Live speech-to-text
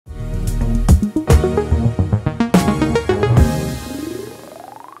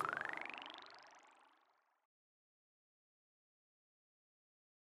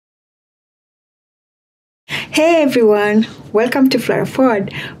Hey everyone, welcome to Flutter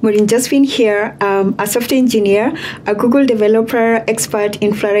Forward. Maureen Josephine here, a software engineer, a Google developer expert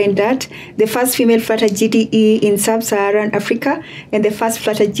in Flutter and Dart, the first female Flutter GDE in Sub-Saharan Africa, and the first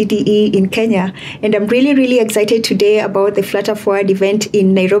Flutter GDE in Kenya. And I'm really excited today about the Flutter Forward event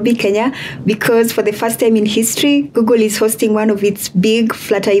in Nairobi, Kenya, because for the first time in history, Google is hosting one of its big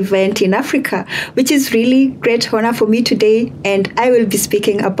Flutter event in Africa, which is really great honor for me today, and I will be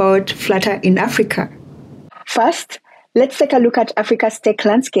speaking about Flutter in Africa. First, let's take a look at Africa's tech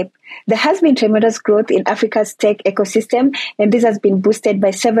landscape. There has been tremendous growth in Africa's tech ecosystem, and this has been boosted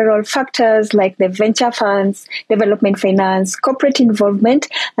by several factors like the venture funds, development finance, corporate involvement,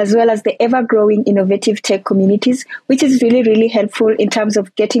 as well as the ever-growing innovative tech communities, which is really helpful in terms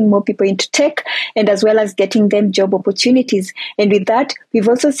of getting more people into tech and as well as getting them job opportunities. And with that, we've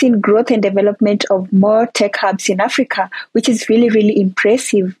also seen growth and development of more tech hubs in Africa, which is really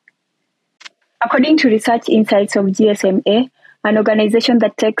impressive. According to research insights of GSMA, an organization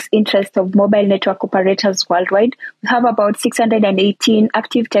that takes interest of mobile network operators worldwide, we have about 618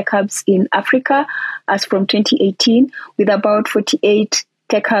 active tech hubs in Africa as from 2018, with about 48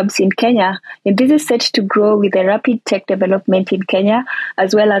 tech hubs in Kenya. And this is set to grow with the rapid tech development in Kenya,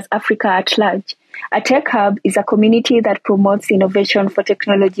 as well as Africa at large. A tech hub is a community that promotes innovation for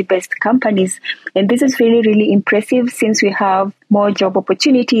technology-based companies. And this is really impressive since we have more job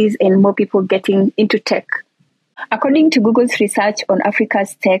opportunities and more people getting into tech. According to Google's research on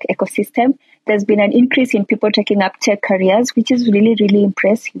Africa's tech ecosystem, there's been an increase in people taking up tech careers, which is really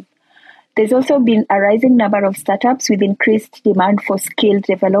impressive. There's also been a rising number of startups with increased demand for skilled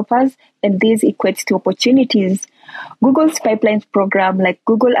developers, and this equates to opportunities. Google's Pipelines program, like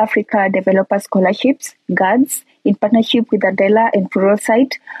Google Africa Developer Scholarships, GADS, in partnership with Adela and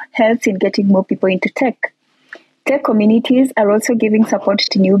Pluralsight, helps in getting more people into tech. Tech communities are also giving support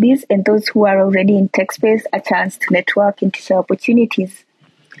to newbies and those who are already in tech space a chance to network and to share opportunities.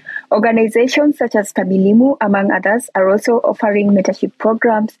 Organizations such as Kabilimu, among others, are also offering mentorship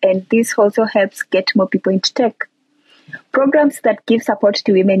programs, and this also helps get more people into tech. Programs that give support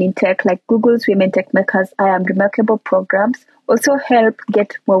to women in tech, like Google's Women Tech Makers I Am Remarkable programs, also help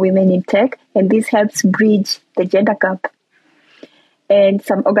get more women in tech, and this helps bridge the gender gap. And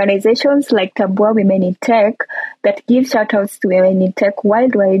some organizations like Tambua Women in Tech that give shoutouts to women in tech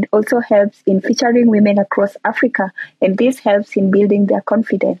worldwide also helps in featuring women across Africa, and this helps in building their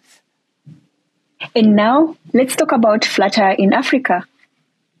confidence. And now, let's talk about Flutter in Africa.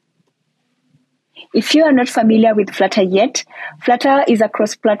 If you are not familiar with Flutter yet, Flutter is a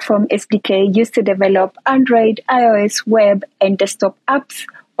cross-platform SDK used to develop Android, iOS, web, and desktop apps,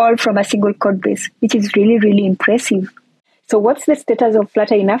 all from a single code base, which is really impressive. So what's the status of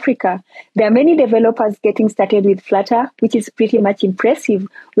Flutter in Africa? There are many developers getting started with Flutter, which is pretty much impressive.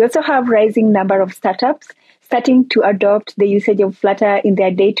 We also have rising number of startups starting to adopt the usage of Flutter in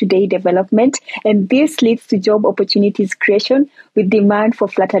their day-to-day development, and this leads to job opportunities creation with demand for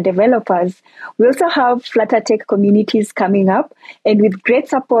Flutter developers. We also have Flutter tech communities coming up, and with great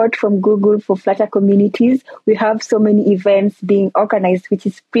support from Google for Flutter communities, we have so many events being organized, which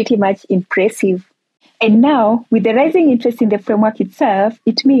is pretty much impressive. And now, with the rising interest in the framework itself,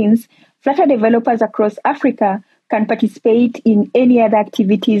 it means Flutter developers across Africa can participate in any other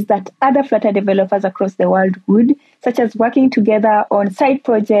activities that other Flutter developers across the world would, such as working together on side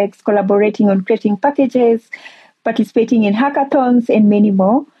projects, collaborating on creating packages, participating in hackathons, and many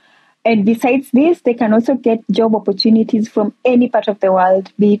more. And besides this, they can also get job opportunities from any part of the world,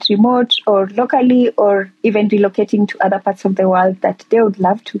 be it remote or locally, or even relocating to other parts of the world that they would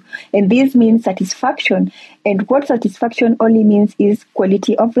love to. And this means satisfaction. And what satisfaction only means is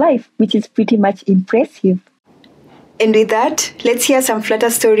quality of life, which is pretty much impressive. And with that, let's hear some Flutter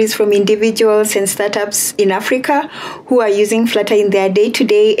stories from individuals and startups in Africa who are using Flutter in their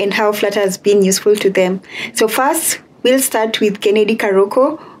day-to-day and how Flutter has been useful to them. So first, we'll start with Kennedy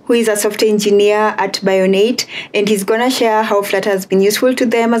Karoko, who is a software engineer at Bionate, and he's going to share how Flutter has been useful to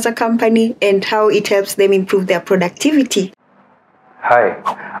them as a company and how it helps them improve their productivity.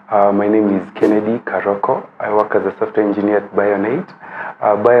 Hi, my name is Kennedy Karoko. I work as a software engineer at Bionate.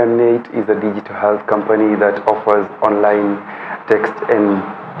 Bionate is a digital health company that offers online text and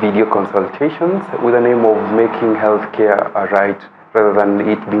video consultations with the aim of making healthcare a right rather than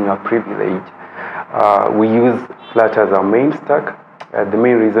it being a privilege. We use Flutter as our main stack. The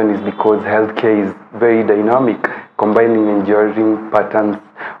main reason is because healthcare is very dynamic, combining enduring patterns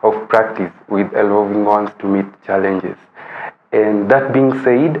of practice with evolving ones to meet challenges. And that being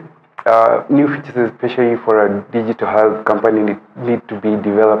said, new features, especially for a digital health company, need to be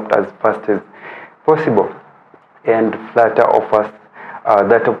developed as fast as possible. And Flutter offers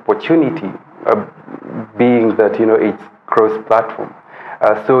that opportunity being that it's cross-platform.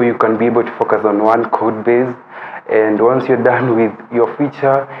 So you can be able to focus on one code base, and once you're done with your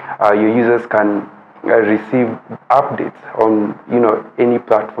feature, your users can receive updates on any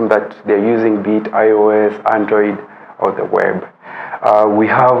platform that they're using, be it iOS, Android, or the web. We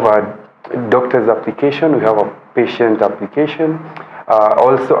have a doctor's application, we have a patient application,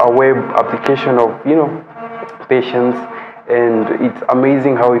 also a web application of patients, and it's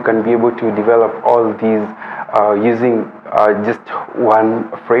amazing how you can be able to develop all these using just one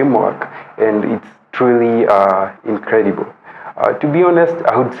framework, and it's truly incredible. To be honest,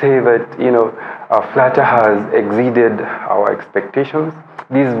 I would say that Flutter has exceeded our expectations.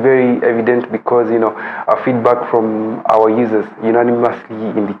 This is very evident because feedback from our users unanimously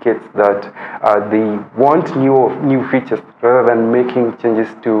indicates that they want new features rather than making changes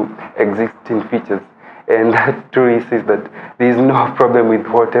to existing features, and that truly says that there is no problem with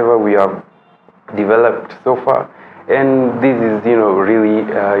whatever we have developed so far, and this is really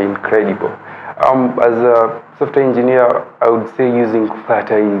incredible. As a software engineer, I would say using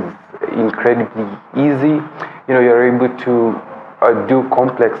Flutter is incredibly easy. You're able to do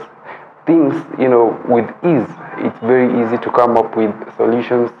complex things with ease. It's very easy to come up with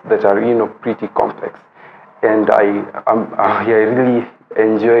solutions that are pretty complex, and I really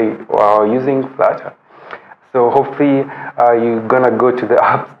enjoy using Flutter. So hopefully you're gonna go to the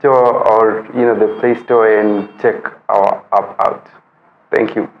App Store or the Play Store and check our app out.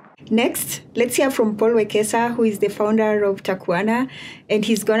 Thank you. Next, let's hear from Paul Wekesa, who is the founder of Takwana, and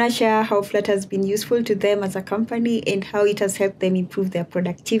he's gonna share how Flutter has been useful to them as a company and how it has helped them improve their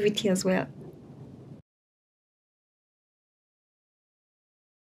productivity as well.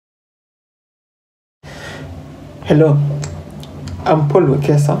 Hello, I'm Paul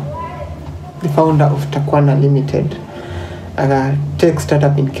Wekesa, the founder of Takwana Limited, a tech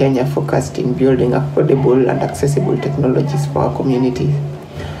startup in Kenya focused in building affordable and accessible technologies for our community.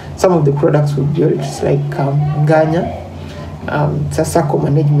 Some of the products we built is like Ganya, it's a circle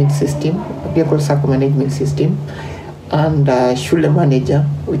management system, a vehicle circle management system, and Shule Manager,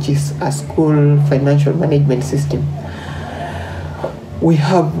 which is a school financial management system. We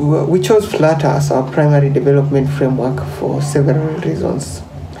chose Flutter as our primary development framework for several reasons.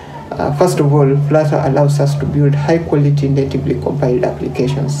 First of all, Flutter allows us to build high-quality natively compiled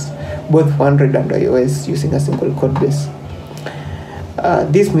applications, both for Android and iOS, using a single code base.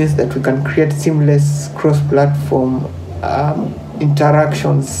 This means that we can create seamless cross-platform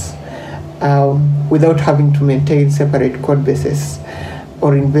interactions without having to maintain separate code bases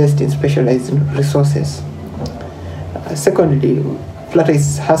or invest in specialized resources. Secondly, Flutter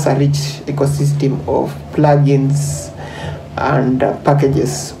has a rich ecosystem of plugins and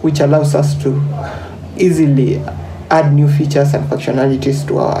packages, which allows us to easily add new features and functionalities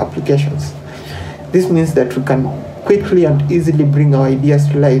to our applications. This means that we can quickly and easily bring our ideas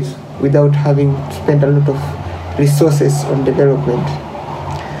to life without having to spend a lot of resources on development.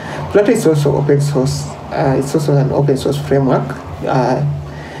 Flutter is also open source. It's also an open source framework,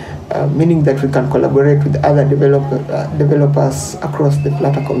 meaning that we can collaborate with other developers across the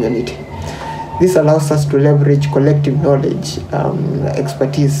Flutter community. This allows us to leverage collective knowledge,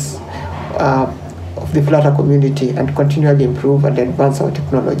 expertise of the Flutter community and continually improve and advance our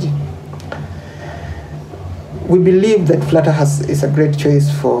technology. We believe that Flutter is a great choice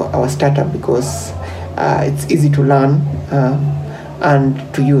for our startup because it's easy to learn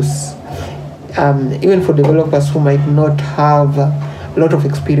and to use. Even for developers who might not have a lot of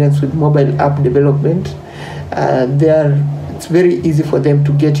experience with mobile app development, it's very easy for them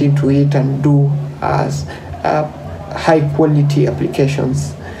to get into it and do high quality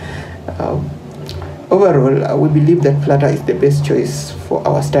applications. Overall, we believe that Flutter is the best choice for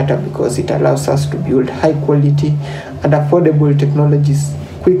our startup because it allows us to build high quality and affordable technologies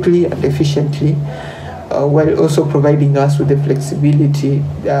quickly and efficiently, while also providing us with the flexibility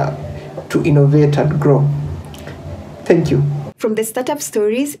to innovate and grow. Thank you. From the startup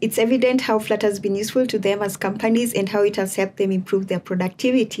stories, it's evident how Flutter has been useful to them as companies and how it has helped them improve their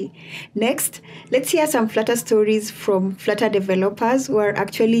productivity. Next, let's hear some Flutter stories from Flutter developers who are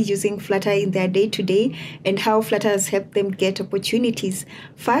actually using Flutter in their day-to-day and how Flutter has helped them get opportunities.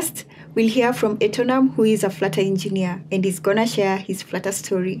 First, we'll hear from Etonam, who is a Flutter engineer, and he's gonna share his Flutter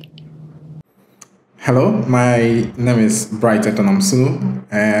story. Hello, my name is Bright Etonam Sunu,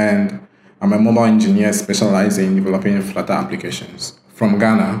 and I'm a mobile engineer specializing in developing Flutter applications from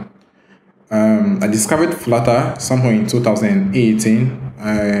Ghana. I discovered Flutter somewhere in 2018,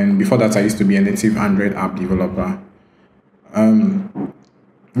 and before that I used to be a native Android app developer.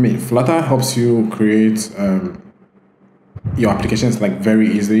 Flutter helps you create your applications like very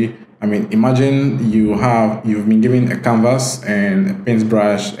easily, I mean, imagine you've been given a canvas and a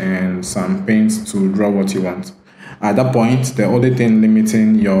paintbrush and some paint to draw what you want. At that point, the only thing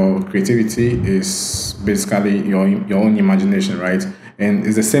limiting your creativity is basically your own imagination, right? And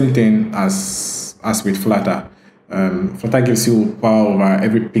it's the same thing as with Flutter. Flutter gives you power over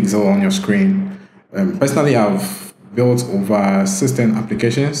every pixel on your screen. Personally, I've built over 16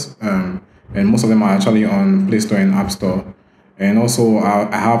 applications, and most of them are actually on Play Store and App Store. And also,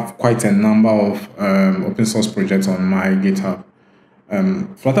 I have quite a number of open source projects on my GitHub.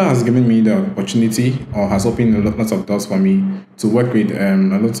 Flutter has given me the opportunity, or has opened lots of doors for me to work with a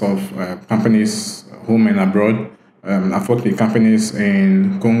lot of companies, home and abroad. I've worked with companies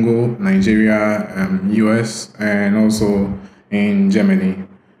in Congo, Nigeria, US, and also in Germany.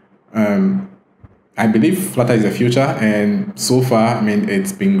 I believe Flutter is the future, and so far, I mean,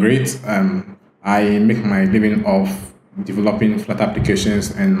 it's been great. I make my living off developing Flutter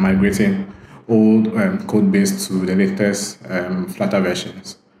applications and migrating old code base to the latest Flutter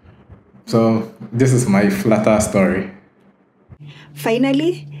versions. So this is my Flutter story.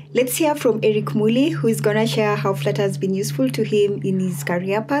 Finally, let's hear from Eric Muli, who is going to share how Flutter has been useful to him in his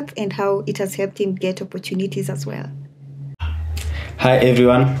career path and how it has helped him get opportunities as well. Hi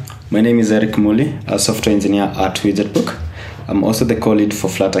everyone, my name is Eric Muli, a software engineer at Widgetbook. I'm also the co-lead for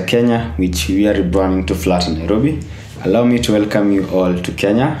Flutter Kenya, which we are rebranding to Flutter Nairobi. Allow me to welcome you all to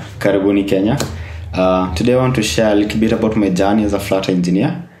Kenya. Karibuni Kenya. Today I want to share a little bit about my journey as a Flutter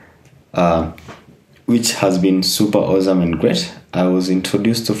engineer, which has been super awesome and great. I was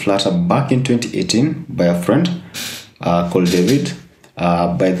introduced to Flutter back in 2018 by a friend called David.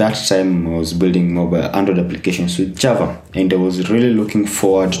 By that time, I was building mobile Android applications with Java, and I was really looking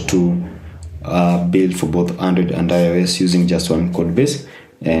forward to build for both Android and iOS using just one code base.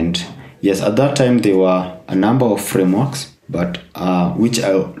 And yes, at that time there were a number of frameworks, but which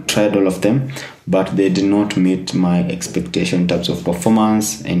I tried all of them, but they did not meet my expectation in terms of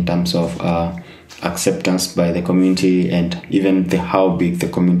performance, in terms of acceptance by the community, and even how big the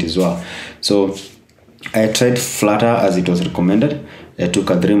communities were. So I tried Flutter as it was recommended. I took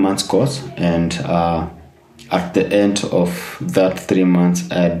a 3-month course, and at the end of that 3 months,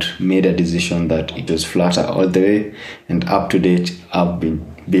 I had made a decision that it was Flutter all the way, and up to date, I've been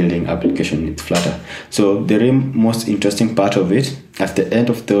building application with Flutter. So the most interesting part of it, at the end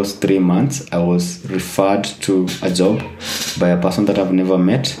of those 3 months, I was referred to a job by a person that I've never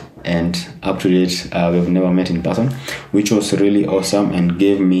met, and up to date, we've never met in person, which was really awesome and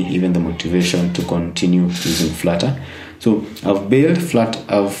gave me even the motivation to continue using Flutter. So I've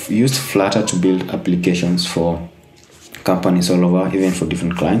used Flutter to build applications for companies all over, even for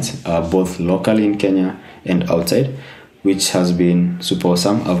different clients, both locally in Kenya and outside, which has been super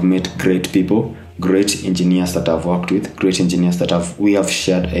awesome. I've met great people, great engineers that I've worked with, great engineers that we have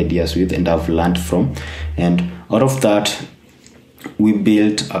shared ideas with and I've learned from. And out of that, we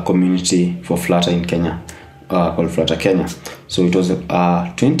built a community for Flutter in Kenya called Flutter Kenya. So it was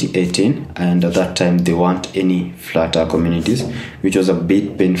 2018, and at that time there weren't any Flutter communities, which was a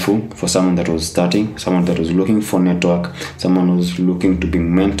bit painful for someone that was starting, someone that was looking for network, someone who was looking to be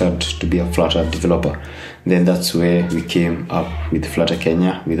mentored to be a Flutter developer. Then that's where we came up with Flutter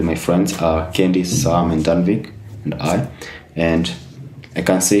Kenya with my friends, Kendi, Sam, and Danvik, and I. And I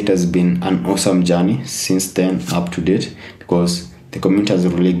can say it has been an awesome journey since then up to date, because the community has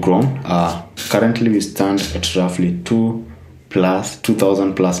really grown. Currently we stand at roughly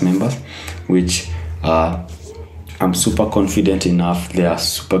 2,000 plus members, which I'm super confident enough. They are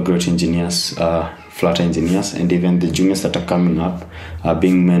super great engineers, Flutter engineers, and even the juniors that are coming up are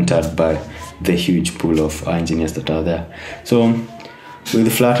being mentored by the huge pool of engineers that are there. So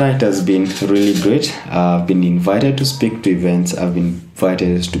with Flutter, it has been really great. I've been invited to speak to events. I've been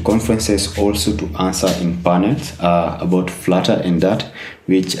invited to conferences, also to answer in panels about Flutter and that,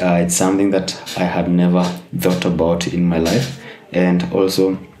 which it's something that I had never thought about in my life. And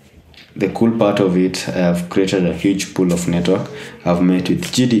also, the cool part of it, I've created a huge pool of network. I've met with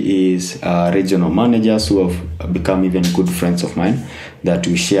GDEs, regional managers who have become even good friends of mine, that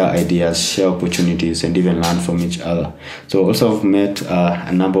we share ideas, share opportunities, and even learn from each other. So also I've met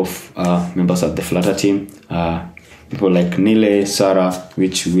a number of members of the Flutter team, people like Nile, Sarah,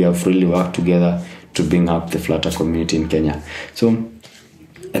 which we have really worked together to bring up the Flutter community in Kenya. So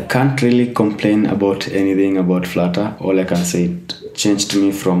I can't really complain about anything about Flutter. All I can say, it changed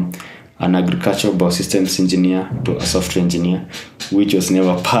me from an agricultural biosystems engineer to a software engineer, which was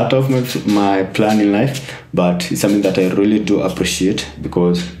never part of my plan in life, but it's something that I really do appreciate,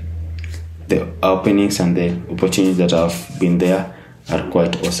 because the openings and the opportunities that have been there are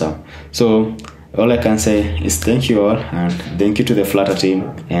quite awesome. So All I can say is thank you all, and thank you to the Flutter team,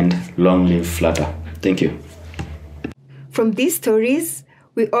 and long live Flutter. Thank you. From these stories,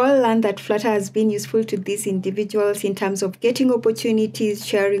 we all learned that Flutter has been useful to these individuals in terms of getting opportunities,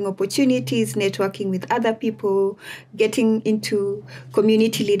 sharing opportunities, networking with other people, getting into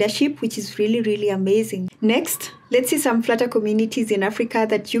community leadership, which is really, really amazing. Next, let's see some Flutter communities in Africa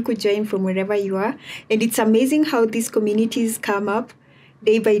that you could join from wherever you are. And it's amazing how these communities come up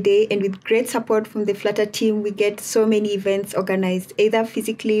day by day, and with great support from the Flutter team, we get so many events organized, either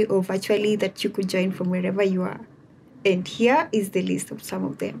physically or virtually, that you could join from wherever you are. And here is the list of some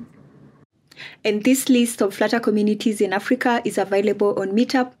of them. And this list of Flutter communities in Africa is available on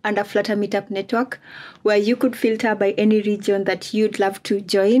Meetup under Flutter Meetup Network, where you could filter by any region that you'd love to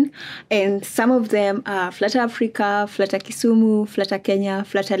join. And some of them are Flutter Africa, Flutter Kisumu, Flutter Kenya,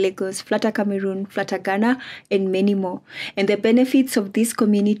 Flutter Lagos, Flutter Cameroon, Flutter Ghana, and many more. And the benefits of these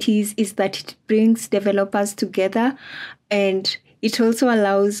communities is that it brings developers together, and it also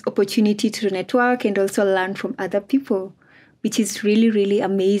allows opportunity to network and also learn from other people, which is really, really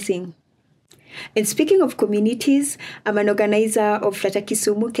amazing. And speaking of communities, I'm an organizer of Flutter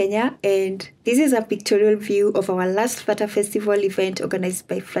Kisumu, Kenya, and this is a pictorial view of our last Flutter Festival event organized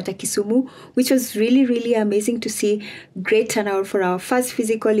by Flutter Kisumu, which was really, really amazing to see. Great turnout for our first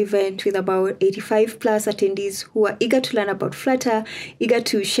physical event with about 85 plus attendees who are eager to learn about Flutter, eager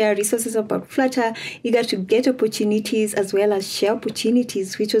to share resources about Flutter, eager to get opportunities as well as share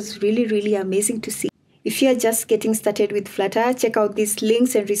opportunities, which was really, really amazing to see. If you are just getting started with Flutter, check out these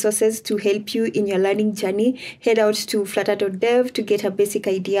links and resources to help you in your learning journey. Head out to flutter.dev to get a basic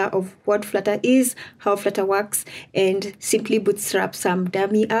idea of what Flutter is, how Flutter works, and simply bootstrap some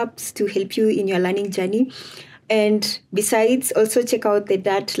dummy apps to help you in your learning journey. And besides, also check out the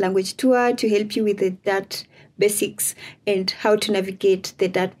Dart language tour to help you with the Dart basics and how to navigate the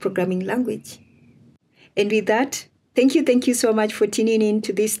Dart programming language. And with that, thank you so much for tuning in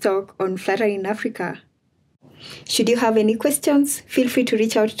to this talk on Flutter in Africa. Should you have any questions, feel free to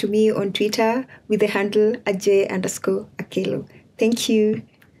reach out to me on Twitter with the handle @Akello. Thank you.